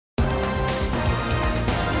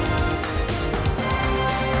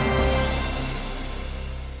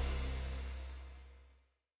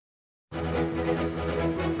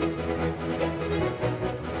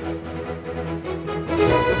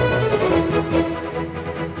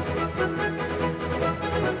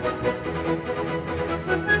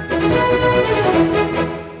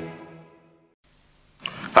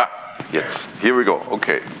we go.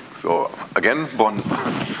 Okay. So again,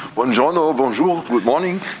 buongiorno, bonjour, good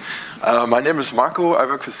morning. My name is Marco. I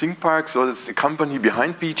work for ThinkPark, so it's the company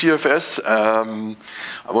behind BGFS.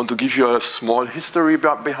 I want to give you a small history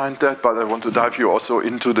behind that, but I want to dive you also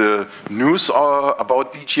into the news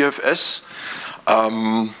about BGFS.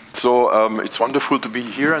 It's wonderful to be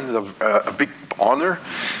here, and a big honor.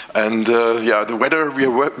 And yeah, the weather,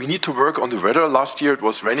 we need to work on the weather. Last year it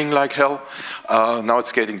was raining like hell. Now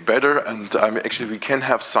it's getting better, and actually we can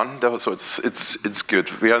have sun there, so it's good.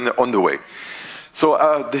 We are on the way. So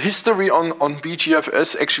the history on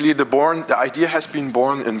BGFS, actually the idea has been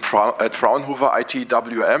born at Fraunhofer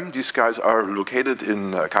ITWM. These guys are located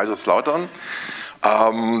in Kaiserslautern.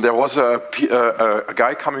 There was a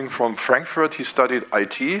guy coming from Frankfurt. He studied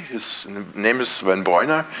IT. His name is Sven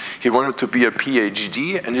Bräuner. He wanted to be a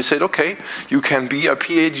PhD, and he said, okay, you can be a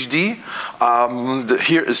PhD.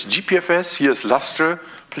 Here is GPFS, here is Lustre.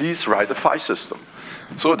 Please write a file system.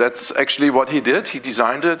 So that's actually what he did. He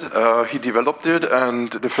designed it, he developed it,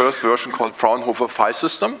 and the first version called Fraunhofer File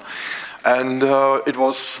System. And it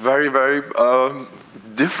was very, very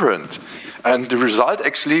different. And the result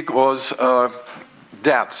actually was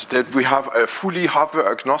that we have a fully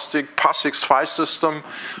hardware-agnostic PASIX file system,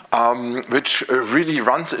 which really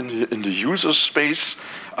runs in the user space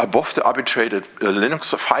above the arbitrated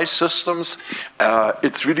Linux file systems.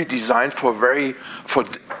 It's really designed for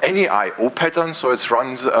any I/O pattern, so it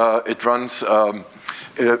runs with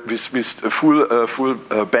full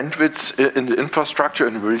bandwidth in the infrastructure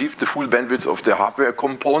and relieve the full bandwidth of the hardware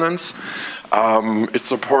components. It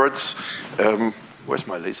supports. Where's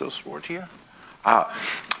my laser sword here?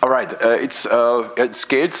 All right. It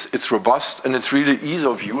scales, it's robust, and it's really ease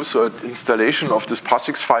of use. So installation of this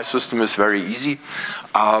PASIX file system is very easy.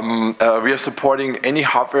 We are supporting any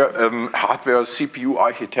hardware CPU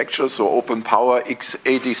architecture, so open power,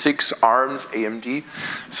 x86, ARMS, AMD.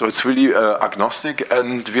 So it's really agnostic,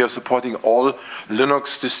 and we are supporting all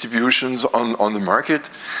Linux distributions on the market.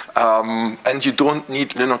 And you don't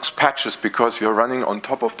need Linux patches because we are running on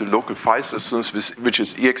top of the local file systems, which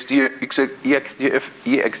is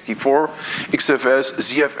ext4, XFS,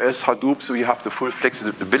 ZFS, Hadoop, so you have the full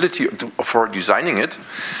flexibility for designing it.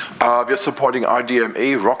 We are supporting RDMA,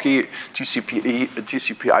 RoCE,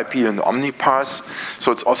 TCP/IP, and OmniPass,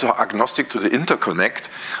 so it's also agnostic to the interconnect.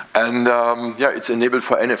 And yeah, it's enabled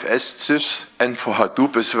for NFS, CIFS, and for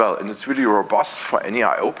Hadoop as well. And it's really robust for any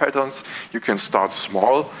I/O patterns. You can start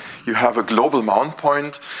small. You have a global mount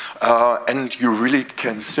point, and you really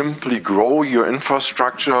can simply grow your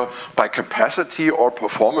infrastructure by capacity or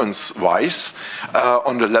performance-wise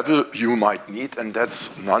on the level you might need, and that's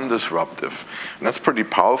non-disruptive. And that's pretty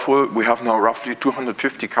powerful. We have now roughly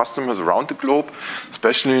 250 customers around the globe,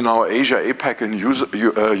 especially now Asia, APAC, and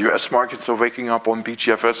US markets are waking up on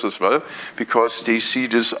BGFS as well, because they see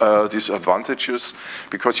these advantages,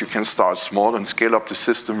 because you can start small and scale up the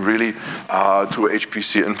system really to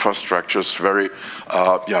HPC infrastructures very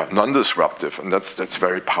non-disruptive, and that's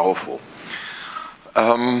very powerful.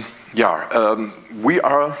 We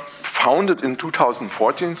are founded in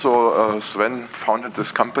 2014, so Sven founded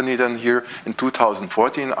this company then here in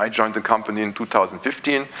 2014. I joined the company in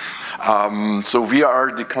 2015. So we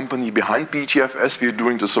are the company behind BGFS. We're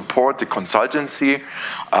doing the support, the consultancy,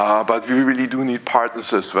 but we really do need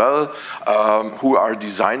partners as well who are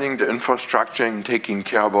designing the infrastructure and taking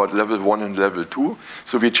care about level 1 and level 2.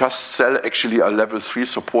 So we just sell actually a level 3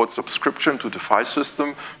 support subscription to the file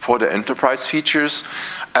system for the enterprise features.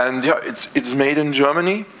 And yeah, it's made in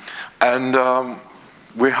Germany. And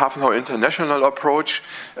we have now international approach.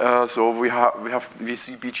 So we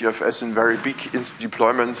see BGFS in very big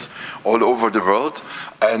deployments all over the world.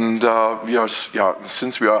 And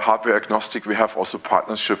since we are hardware agnostic, we have also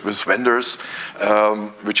partnership with vendors,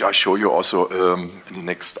 which I show you also in the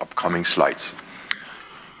next upcoming slides.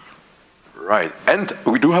 Right, and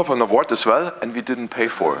we do have an award as well, and we didn't pay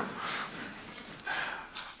for it.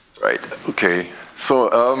 Right, okay. So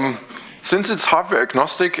since it's hardware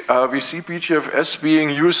agnostic, we see BGFS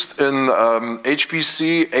being used in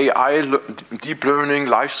HPC, AI, deep learning,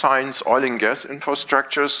 life science, oil and gas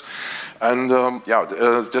infrastructures. And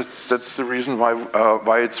that's the reason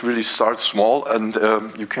why it really starts small, and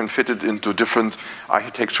you can fit it into different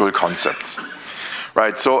architectural concepts.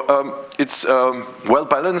 Right, so it's well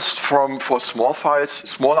balanced for small files,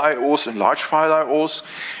 small I/Os and large file I/Os.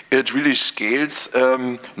 It really scales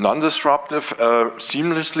non-disruptive,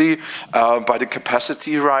 seamlessly by the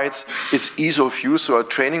capacity rights. It's ease of use, so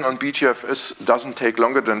training on BGFS doesn't take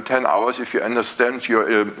longer than 10 hours if you understand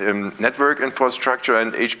your network infrastructure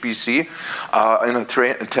and HPC. In a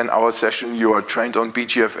 10-hour session, you are trained on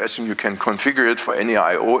BGFS and you can configure it for any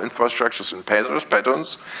I/O infrastructures and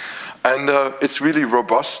patterns. And it's really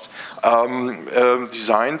robust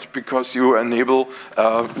designed because you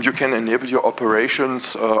can enable your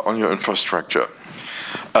operations on your infrastructure.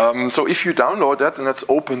 So if you download that, and that's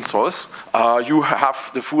open source, you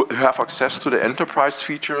have access to the enterprise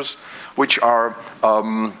features, which are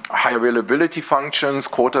high availability functions,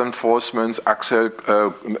 quota enforcements,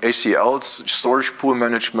 ACLs, storage pool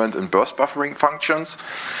management, and burst buffering functions.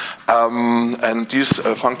 And these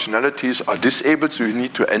functionalities are disabled, so you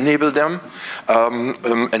need to enable them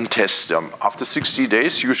and test them. After 60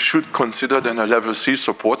 days, you should consider then a level 3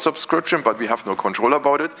 support subscription, but we have no control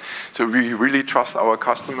about it. So we really trust our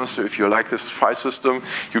customers. So if you like this file system,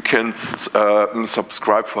 you can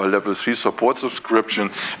subscribe for a level 3 support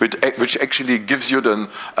subscription, which actually gives you then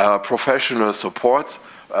professional support.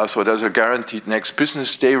 So there's a guaranteed next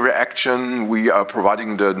business day reaction. We are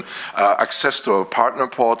providing the access to a partner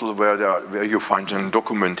portal where you find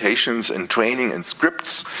documentations and training and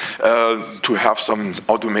scripts to have some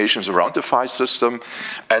automations around the file system.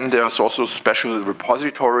 And there's also special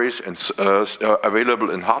repositories and available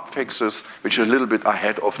in hotfixes, which are a little bit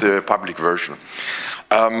ahead of the public version.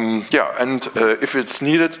 If it's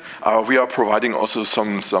needed, we are providing also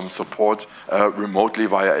some support remotely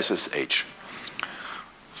via SSH.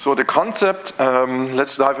 So the concept,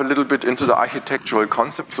 let's dive a little bit into the architectural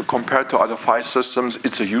concept. So compared to other file systems,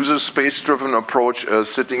 it's a user space driven approach,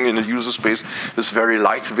 sitting in a user space with very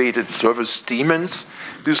lightweighted service daemons.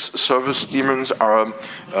 These service daemons are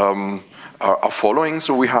following.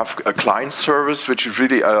 So we have a client service, which is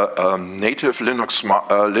really a native Linux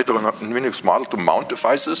model to mount the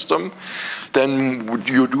file system. Then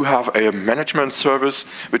you do have a management service,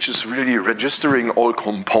 which is really registering all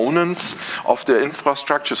components of the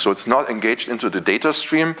infrastructure, so it's not engaged into the data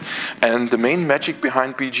stream. And the main magic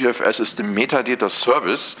behind BGFS is the metadata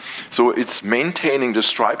service. So it's maintaining the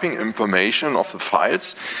striping information of the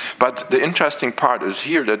files. But the interesting part is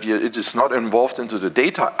here that it is not involved into the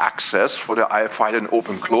data access for the file and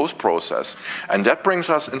open-close process. And that brings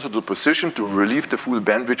us into the position to relieve the full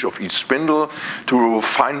bandwidth of each spindle, to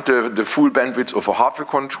find the full bandwidth of a hardware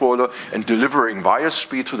controller, and delivering via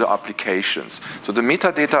speed to the applications. So the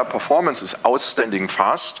metadata performance is outstanding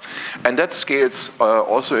fast, and that scales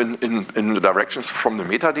also in the directions from the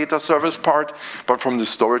metadata service part, but from the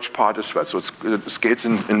storage part as well. So it scales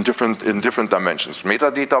in different dimensions,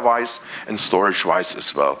 metadata-wise and storage-wise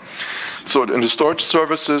as well. So in the storage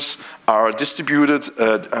services are distributing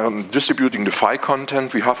the file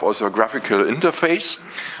content. We have also a graphical interface.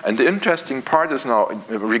 And the interesting part is now,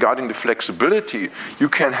 regarding the flexibility, you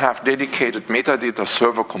can have dedicated metadata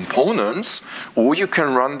server components, or you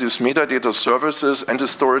can run these metadata services and the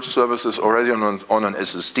storage services already on an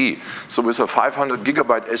SSD. So with a 500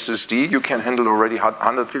 gigabyte SSD, you can handle already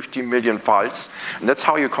 150 million files. And that's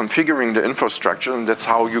how you're configuring the infrastructure, and that's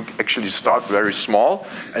how you actually start very small,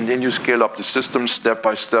 and then you scale up the system step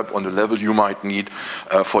by step on the level you might need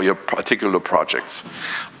for your particular projects.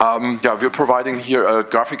 We're providing here a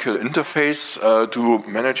graphical interface to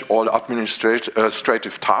manage all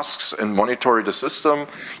administrative tasks and monitor the system.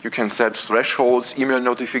 You can set thresholds, email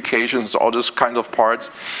notifications, all those kind of parts.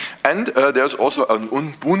 And there's also an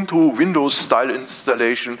Ubuntu Windows style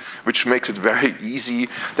installation, which makes it very easy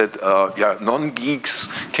that non-geeks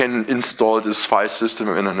can install this file system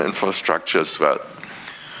in an infrastructure as well.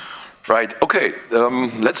 Right, okay,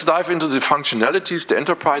 let's dive into the functionalities, the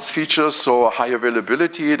enterprise features. So high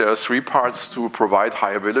availability, there are 3 parts to provide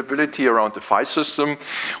high availability around the file system.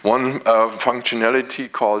 One functionality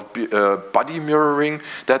called body mirroring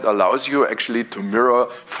that allows you actually to mirror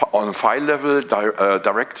on file level,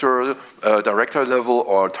 director level,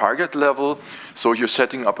 or target level. So you're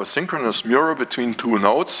setting up a synchronous mirror between 2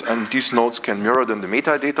 nodes, and these nodes can mirror then the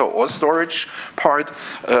metadata or storage part.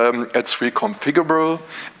 It's reconfigurable,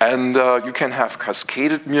 and you can have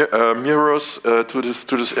cascaded mirrors to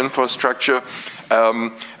this infrastructure,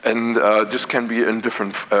 and this can be in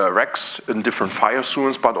different racks, in different file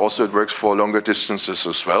zones, but also it works for longer distances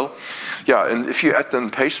as well. Yeah, and if you add then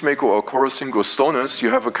pacemaker or chorus-synchro stoners, you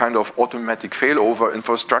have a kind of automatic failover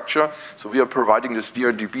infrastructure. So we are providing this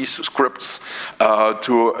DRDB scripts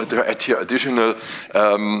to add here additional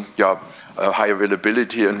high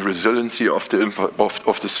availability and resiliency of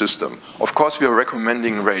the system. Of course, we are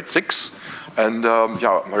recommending RAID 6. And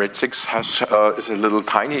yeah, RAID 6 is a little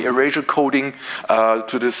tiny erasure coding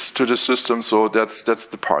to the system, so that's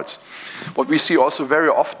the part. What we see also very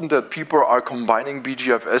often that people are combining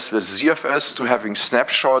BGFS with ZFS to having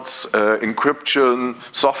snapshots, encryption,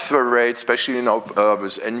 software RAID, especially now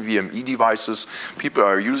with NVMe devices. People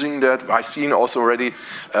are using that. I've seen also already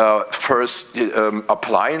first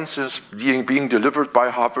appliances being delivered by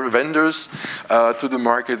hardware vendors to the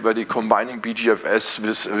market where they're combining BGFS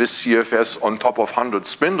with CFS on top of 100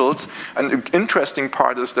 spindles. And the interesting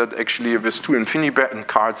part is that actually with 2 InfiniBand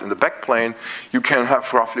cards in the backplane, you can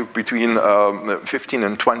have roughly between 15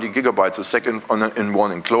 and 20 gigabytes a second in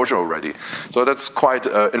one enclosure already. So that's quite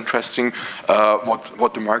interesting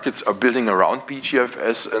what the markets are building around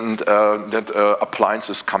BGFS and that appliance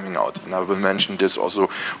is coming out. And I will mention this also,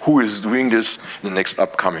 who is doing this in the next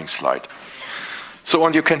upcoming slide. So,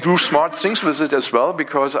 and you can do smart things with it as well,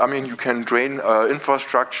 because, I mean, you can drain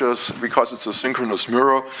infrastructures because it's a synchronous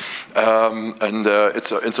mirror, and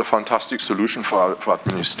it's a fantastic solution for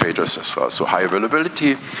administrators as well. So high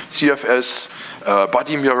availability, CFS,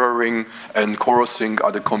 body mirroring, and CoroSync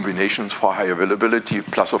are the combinations for high availability,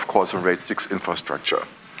 plus, of course, a RAID 6 infrastructure.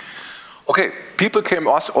 Okay, people came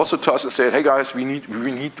also to us and said, "Hey guys, we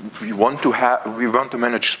want to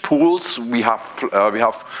manage pools. We have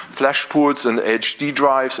flash pools and HD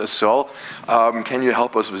drives as well. Can you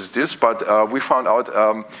help us with this?" But we found out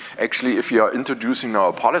actually if you are introducing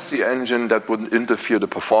our policy engine, that would interfere the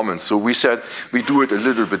performance. So we said we do it a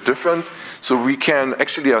little bit different. So we can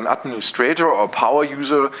actually an administrator or power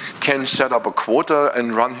user can set up a quota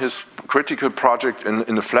and run his critical project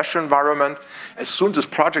in a flash environment. As soon as this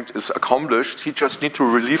project is accomplished, he just needs to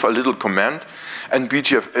relieve a little command, and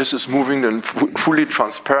BGFS is moving then fully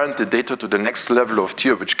transparent the data to the next level of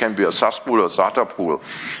tier, which can be a SAS pool or SATA pool.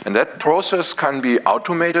 And that process can be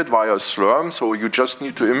automated via Slurm, so you just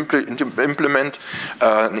need to implement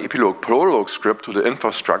an epilogue prologue script to the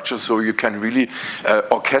infrastructure, so you can really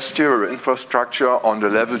orchestrate your infrastructure on the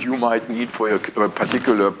level you might need for your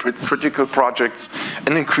particular critical projects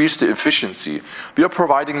and increase the efficiency. We are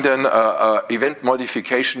providing then event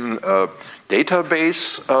modification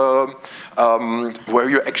database where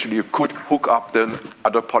you actually could hook up then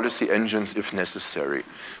other policy engines if necessary.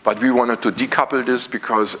 But we wanted to decouple this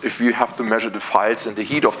because if we have to measure the files and the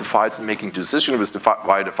heat of the files and making decisions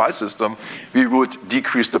via the file system, we would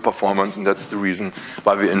decrease the performance, and that's the reason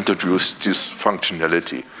why we introduced this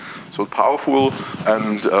functionality. So powerful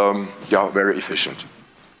and yeah, very efficient.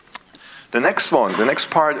 The next one, the next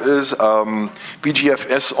part is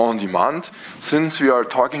BGFS on demand. Since we are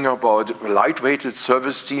talking about lightweighted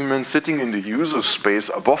service daemons sitting in the user space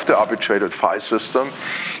above the arbitrated file system,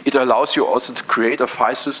 it allows you also to create a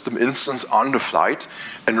file system instance on the flight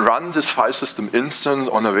and run this file system instance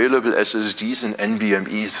on available SSDs and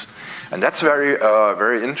NVMEs. And that's very,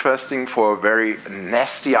 very interesting for very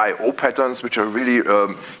nasty I/O patterns, which are really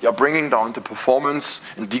bringing down the performance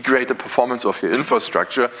and degrade the performance of your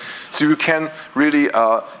infrastructure. So you can really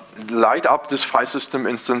light up this file system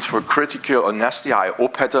instance for critical or nasty I/O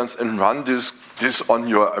patterns and run this on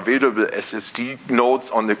your available SSD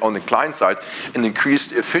nodes on the client side and increase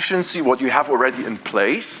the efficiency, what you have already in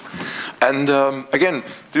place. And again,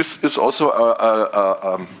 this is also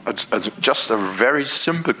just a very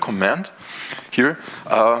simple command here,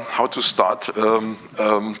 how to start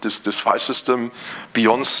this file system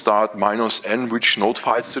beyond start -n, which node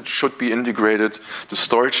files should be integrated, the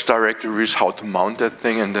storage directories, how to mount that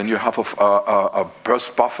thing, and then you have a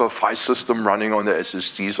burst buffer file system running on the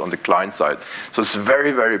SSDs on the client side. So it's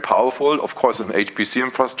very, very powerful, of course, in HPC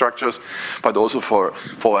infrastructures, but also for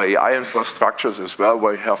AI infrastructures as well,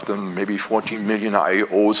 where you have then maybe 14 million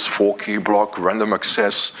IOs, 4K block, random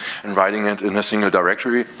access, and writing it in a single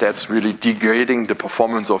directory. That's really degrading the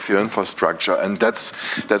performance of your infrastructure, and that's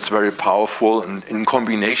very powerful. And in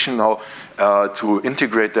combination now, to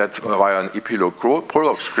integrate that via an epilogue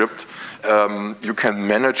prologue script, you can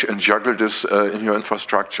manage and juggle this in your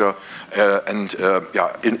infrastructure and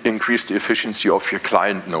increase the efficiency of your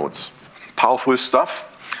client nodes. Powerful stuff.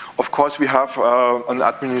 Of course, we have an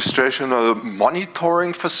administrational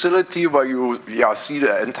monitoring facility where you see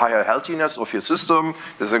the entire healthiness of your system.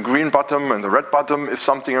 There's a green button and a red button if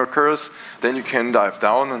something occurs. Then you can dive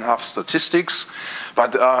down and have statistics.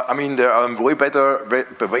 But I mean, there are way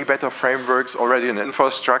better frameworks already in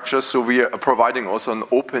infrastructure. So we are providing also an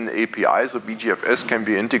open API, so BGFS can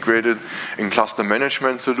be integrated in cluster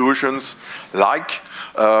management solutions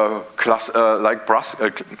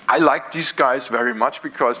I like these guys very much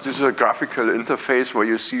because because this is a graphical interface where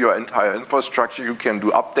you see your entire infrastructure. You can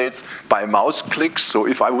do updates by mouse clicks. So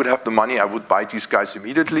if I would have the money, I would buy these guys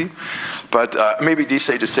immediately. But maybe they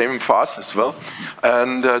say the same for us as well.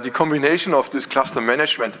 And the combination of this cluster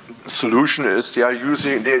management solution is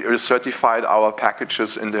they certified our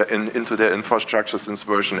packages into their infrastructure since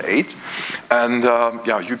version 8. And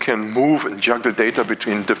you can move and juggle data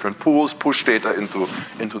between different pools, push data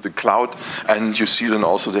into the cloud, and you see then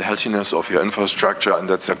also the healthiness of your infrastructure, and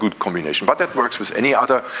that's a good combination. But that works with any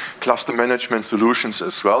other cluster management solutions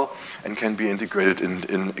as well, and can be integrated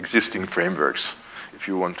in existing frameworks if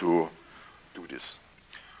you want to do this.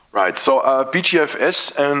 Right, so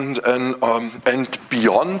BGFS and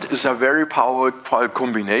beyond is a very powerful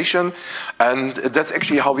combination, and that's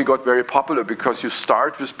actually how we got very popular, because you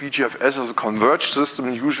start with BGFS as a converged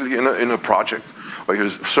system, usually in a project, where you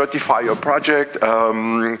certify your project,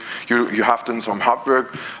 you have done some hardware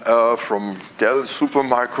from Dell,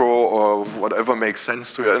 Supermicro, or whatever makes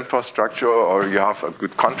sense to your infrastructure, or you have a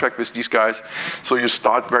good contract with these guys. So you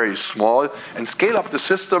start very small and scale up the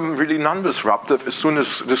system really non-disruptive as soon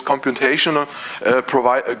as this computation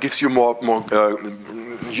gives you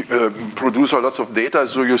produce lots of data,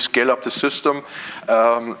 so you scale up the system,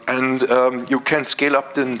 and you can scale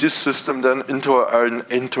up this system then into an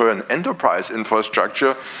enterprise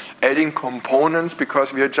infrastructure, adding components,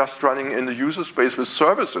 because we are just running in the user space with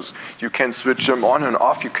services. You can switch them on and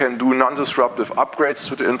off. You can do non-disruptive upgrades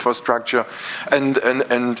to the infrastructure, and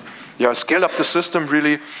scale up the system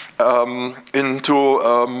really into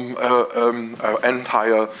an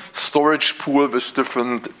entire storage pool with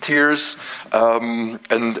different tiers.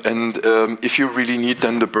 If you really need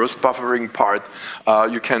then the burst buffering part,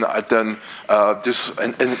 you can then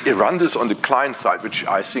run this on the client side, which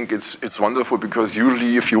I think it's wonderful, because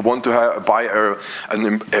usually if you want to buy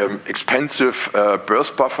an expensive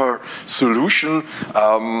burst buffer solution,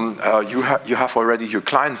 you have already your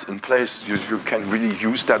clients in place. You can really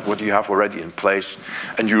use what you have already in place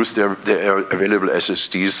and use their available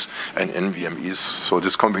SSDs and NVMEs. So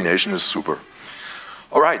this combination is super.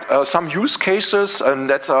 All right, some use cases, and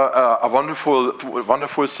that's a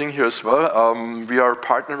wonderful thing here as well. We are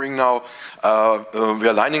partnering now, we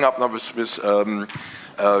are lining up now with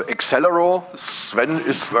Accelero. Sven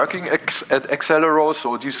is working at Accelero,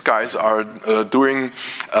 so these guys are doing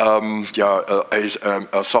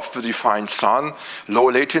a software-defined SAN, low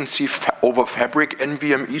latency over fabric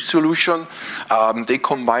NVMe solution. They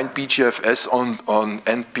combined BGFS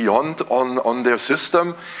and beyond on their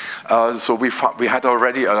system. So we had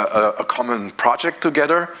already a common project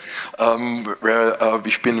together where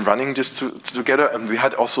we've been running this together, and we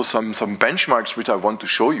had also some benchmarks which I want to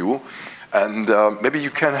show you. And maybe you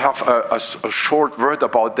can have a short word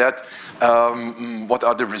about that. What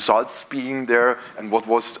are the results being there, and what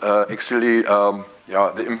was actually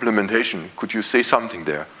the implementation? Could you say something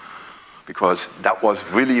there? Because that was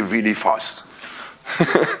really, really fast.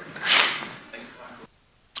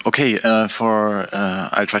 Okay,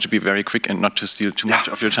 I'll try to be very quick and not to steal too much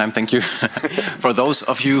of your time. Thank you. For those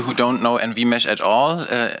of you who don't know NVMesh at all,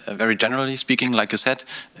 very generally speaking, like you said,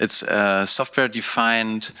 it's a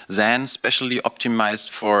software-defined SAN specially optimized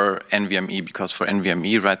for NVMe, because for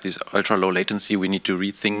NVMe, right, this ultra-low latency, we need to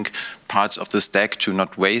rethink parts of the stack to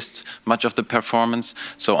not waste much of the performance.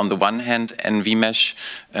 So on the one hand, NVMesh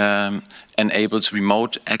enables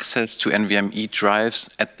remote access to NVMe drives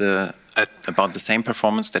at about the same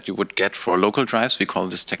performance that you would get for local drives. We call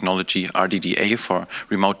this technology RDDA, for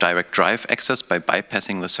remote direct drive access, by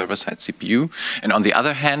bypassing the server-side CPU. And on the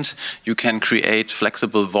other hand, you can create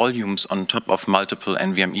flexible volumes on top of multiple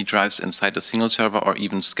NVMe drives inside a single server, or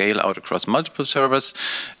even scale out across multiple servers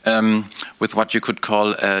with what you could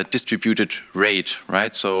call a distributed RAID,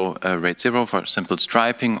 right? So RAID 0 for simple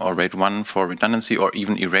striping, or RAID 1 for redundancy, or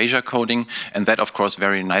even erasure coding. And that, of course,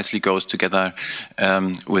 very nicely goes together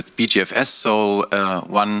with BGFS. So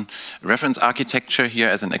one reference architecture here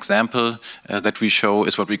as an example that we show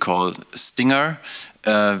is what we call Stinger.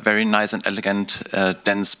 Very nice and elegant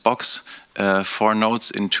dense box, 4 nodes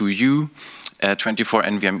in 2U. 24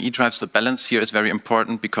 NVMe drives. The balance here is very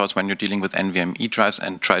important, because when you're dealing with NVMe drives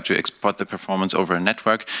and try to export the performance over a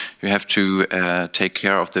network, you have to take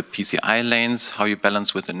care of the PCI lanes, how you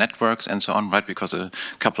balance with the networks and so on, right? Because a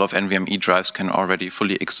couple of NVMe drives can already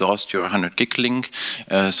fully exhaust your 100 gig link.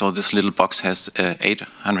 So this little box has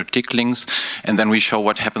 800 gig links. And then we show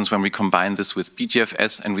what happens when we combine this with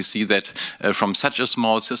BGFS, and we see that from such a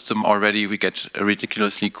small system already, we get a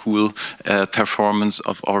ridiculously cool performance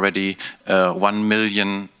of already 1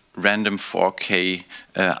 million random 4K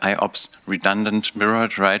IOPS redundant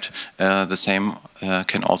mirrored, right? The same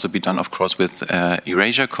can also be done, of course, with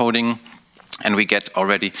erasure coding. And we get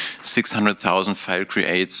already 600,000 file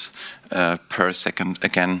creates per second,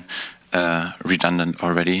 again, redundant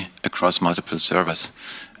already across multiple servers.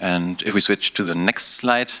 And if we switch to the next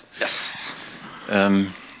slide. Yes.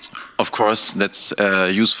 Of course, that's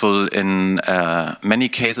useful in many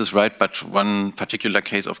cases, right? But one particular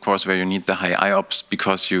case, of course, where you need the high IOPS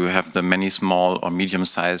because you have the many small or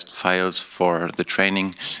medium-sized files for the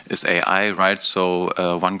training is AI, right? So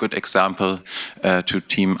one good example to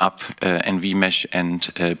team up NVMesh and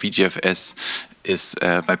BGFS is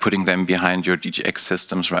by putting them behind your DGX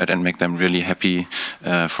systems, right, and make them really happy,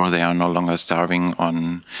 for they are no longer starving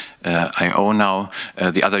on I/O now.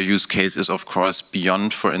 The other use case is, of course,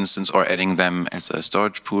 beyond, for instance, or adding them as a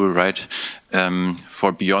storage pool, right?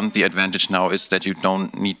 For beyond, the advantage now is that you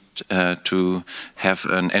don't need to have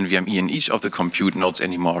an NVMe in each of the compute nodes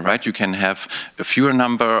anymore, right? You can have a fewer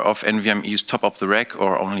number of NVMEs top of the rack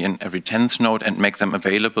or only in every 10th node and make them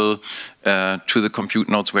available to the compute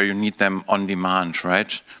nodes where you need them on demand,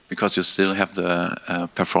 right? Because you still have the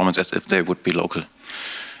performance as if they would be local.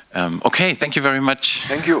 Okay, thank you very much.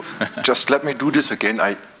 Thank you. Just let me do this again.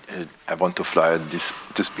 I want to fly at this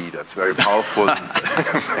speed. That's very powerful.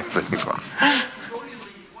 Very fast.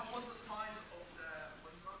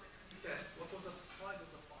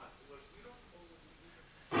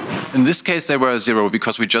 In this case, they were 0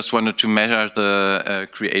 because we just wanted to measure the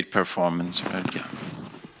create performance, right? Yeah.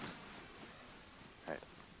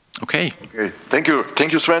 Okay. Okay. Thank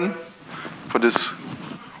you, Sven, for this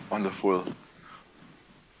wonderful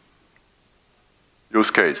use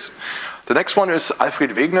case. The next one is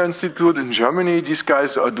Alfred Wegener Institute in Germany. These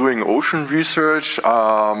guys are doing ocean research.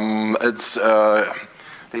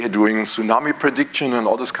 They are doing tsunami prediction and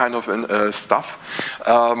all this kind of stuff.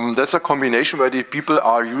 That's a combination where the people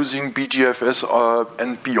are using BGFS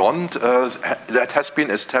and beyond. That has been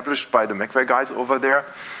established by the McVeigh guys over there.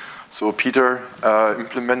 So Peter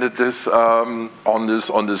implemented this on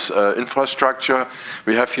this infrastructure.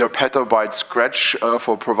 We have here petabyte scratch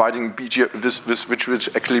for providing BGFS, which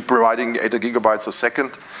actually providing 8 gigabytes a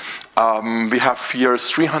second. We have here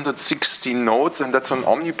 360 nodes, and that's an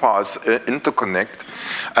omnipath interconnect.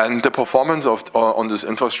 And the performance on this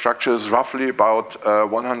infrastructure is roughly about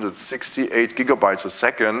 168 gigabytes a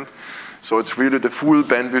second. So it's really the full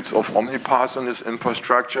bandwidth of omnipath on this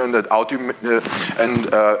infrastructure, and that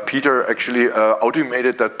Peter actually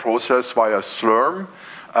automated that process via Slurm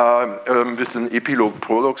with an epilogue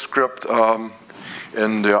prologue script.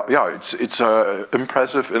 Yeah, it's an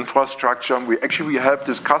impressive infrastructure. We helped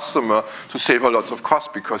this customer to save a lot of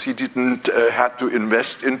cost because he didn't have to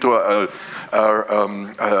invest into a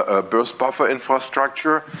burst buffer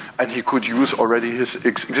infrastructure, and he could use already his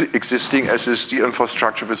existing SSD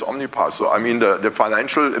infrastructure with Omnipath. So I mean, the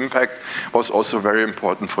financial impact was also very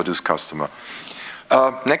important for this customer.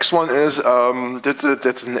 Next one is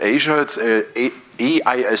that's in Asia. It's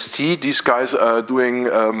AIST. These guys are doing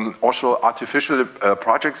also artificial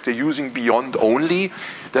projects. They're using Beyond only.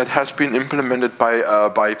 That has been implemented by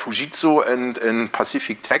Fujitsu and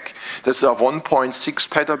Pacific Tech. That's a 1.6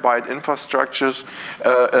 petabyte infrastructures,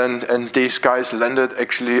 and these guys landed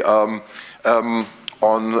actually on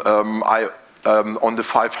the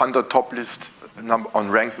 500 top list on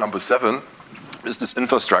rank number 7. Is this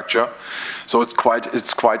infrastructure. So it's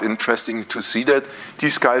quite interesting to see that.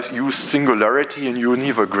 These guys use Singularity and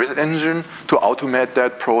Univer Grid Engine to automate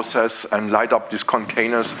that process and light up these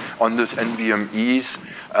containers on these NVMEs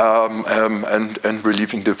and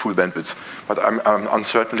relieving the full bandwidth. But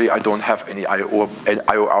uncertainly, I don't have any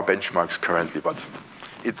IOR benchmarks currently, but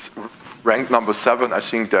it's ranked number 7. I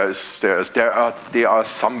think they are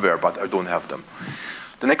somewhere, but I don't have them.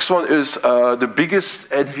 The next one is the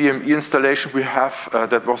biggest NVMe installation we have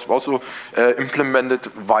that was also implemented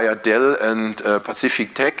via Dell and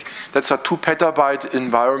Pacific Tech. That's a 2 petabyte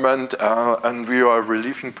environment, and we are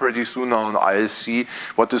releasing pretty soon on ISC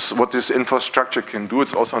what this infrastructure can do.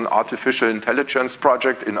 It's also an artificial intelligence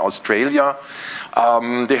project in Australia.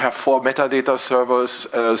 They have 4 metadata servers,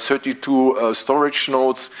 32 storage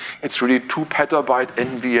nodes. It's really 2 petabyte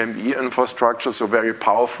NVMe infrastructure, so very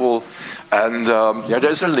powerful. And yeah,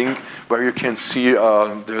 there's a link where you can see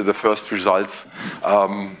the first results,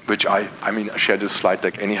 which I share this slide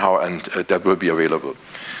deck anyhow, and that will be available.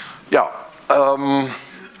 Yeah.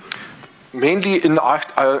 Mainly in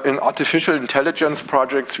artificial intelligence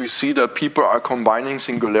projects, we see that people are combining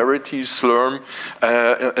Singularity, Slurm,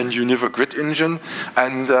 and Univer Grid Engine.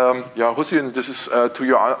 And yeah, Hussein, this is to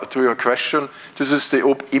your question. This is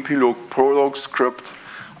the epilogue prologue script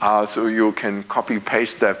So you can copy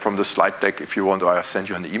paste that from the slide deck if you want, or I'll send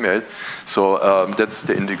you an email. So that's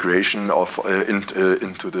the integration of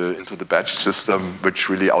into the batch system, which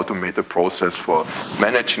really automate the process for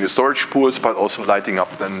managing the storage pools, but also lighting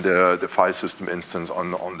up then the file system instance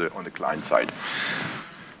on the client side.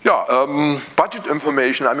 Yeah, budget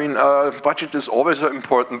information. I mean, budget is always an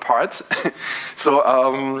important part.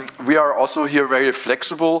 So we are also here very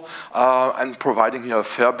flexible and providing here a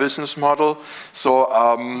fair business model. So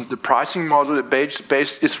the pricing model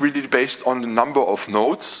is really based on the number of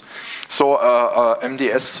nodes. So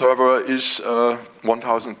MDS server is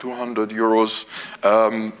 1,200 euros,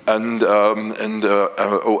 and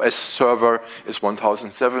OS server is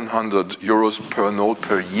 1,700 euros per node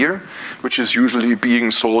per year, which is usually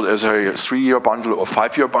being sold as a 3-year bundle or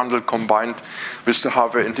 5-year bundle combined with the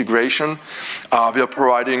hardware integration. We are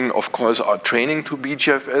providing, of course, our training to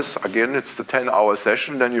BGFS. Again, it's the 10-hour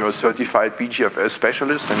session. Then you're a certified BGFS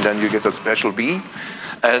specialist, and then you get a special B.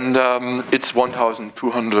 And it's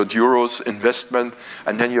 1,200 euros investment,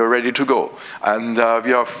 and then you're ready to go. And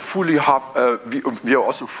we are we are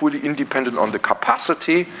also fully independent on the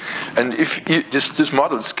capacity. And if this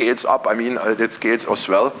model scales up, I mean, it scales as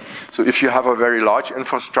well. So if you have a very large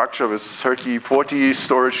infrastructure with 30, 40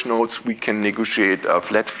 storage nodes, we can negotiate a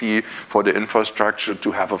flat fee for the infrastructure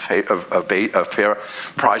to have a fair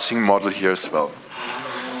pricing model here as well.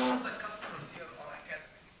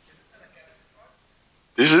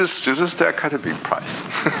 This is the academic price.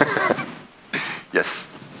 Yes,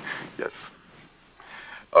 yes.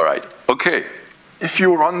 All right. Okay. If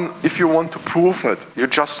you want to prove it, you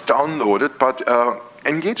just download it, but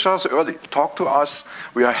engage us early. Talk to us.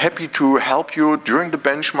 We are happy to help you during the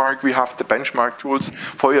benchmark. We have the benchmark tools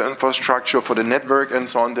for your infrastructure, for the network, and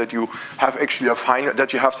so on. That you have actually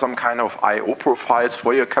that you have some kind of I/O profiles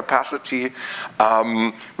for your capacity.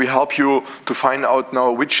 We help you to find out now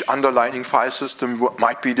which underlying file system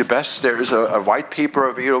might be the best. There is a white paper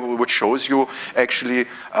available which shows you actually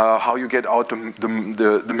how you get out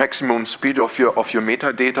the maximum speed of your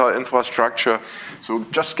metadata infrastructure. So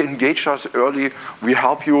just engage us early. We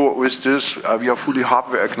help you with this. We are fully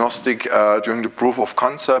hardware agnostic during the proof of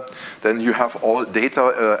concept. Then you have all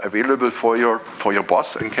data available for your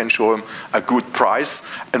boss and can show him a good price,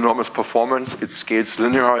 enormous performance. It scales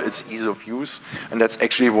linear. It's ease of use, and that's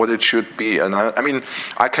actually what it should be. And I mean,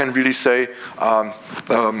 I can really say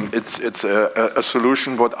it's a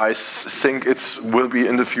solution what I think it will be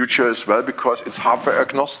in the future as well, because it's hardware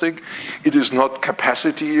agnostic. It is not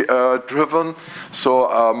capacity driven. So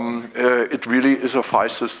it really is a file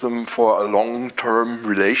system for a long-term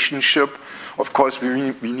relationship. Of course,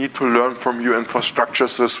 we need to learn from your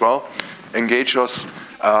infrastructures as well. Engage us,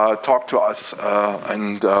 talk to us,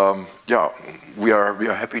 and yeah, we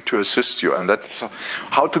are happy to assist you. And that's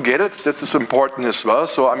how to get it. That is important as well.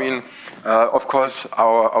 So I mean, of course,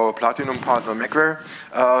 our platinum partner Merkel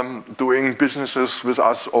doing businesses with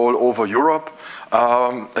us all over Europe.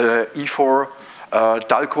 E4,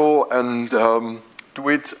 Dalco, and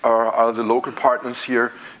Do-It are the local partners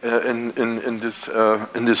here in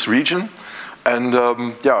this region. And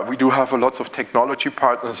yeah, we do have lots of technology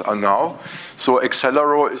partners now. So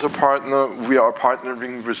Accelero is a partner. We are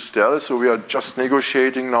partnering with Dell. So we are just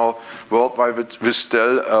negotiating now worldwide with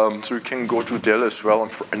Dell. So you can go to Dell as well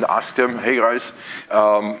and ask them, hey guys,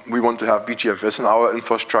 we want to have BGFS in our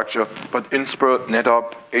infrastructure. But Inspur,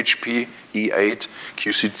 NetApp, HP, E8,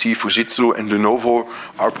 QCT, Fujitsu, and Lenovo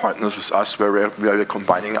are partners with us where we are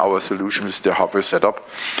combining our solution with their hardware setup.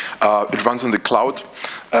 It runs in the cloud.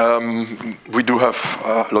 We do have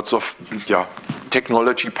lots of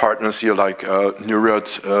technology partners here like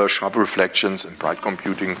Neurat, Sharp Reflections, and Bright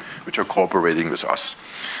Computing, which are cooperating with us.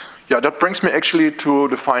 Yeah, that brings me actually to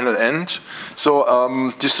the final end. So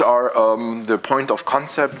these are the point of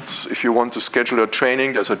concepts. If you want to schedule a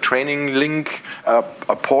training, there's a training link,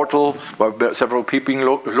 a portal where several people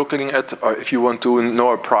looking at. Or if you want to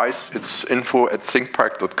know a price, it's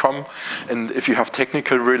info@thinkpark.com. And if you have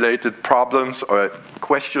technical related problems or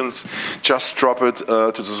questions, just drop it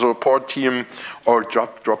to the support team or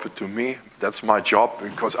drop it to me. That's my job,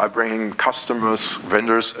 because I bring customers,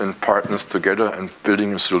 vendors, and partners together and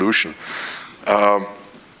building a solution.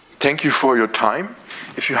 Thank you for your time.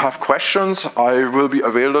 If you have questions, I will be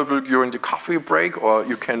available during the coffee break, or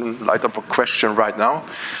you can light up a question right now.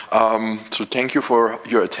 So thank you for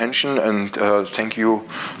your attention, and thank you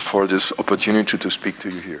for this opportunity to speak to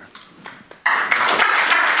you here.